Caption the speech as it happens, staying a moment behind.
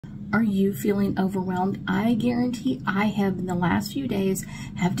Are you feeling overwhelmed? I guarantee I have in the last few days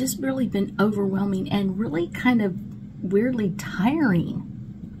have just really been overwhelming and really kind of weirdly tiring.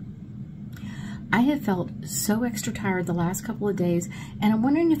 I have felt so extra tired the last couple of days, and I'm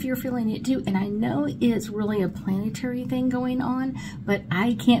wondering if you're feeling it too. And I know it's really a planetary thing going on, but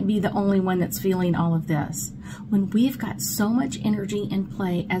I can't be the only one that's feeling all of this. When we've got so much energy in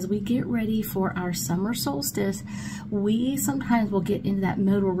play as we get ready for our summer solstice, we sometimes will get into that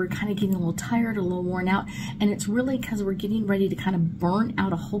mode where we're kind of getting a little tired, a little worn out, and it's really because we're getting ready to kind of burn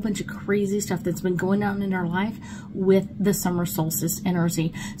out a whole bunch of crazy stuff that's been going on in our life with the summer solstice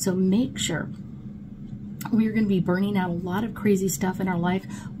energy. So make sure we're going to be burning out a lot of crazy stuff in our life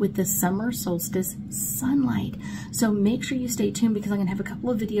with the summer solstice sunlight. So make sure you stay tuned because I'm going to have a couple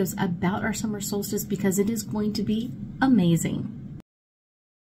of videos about our summer solstice because it is going to be amazing.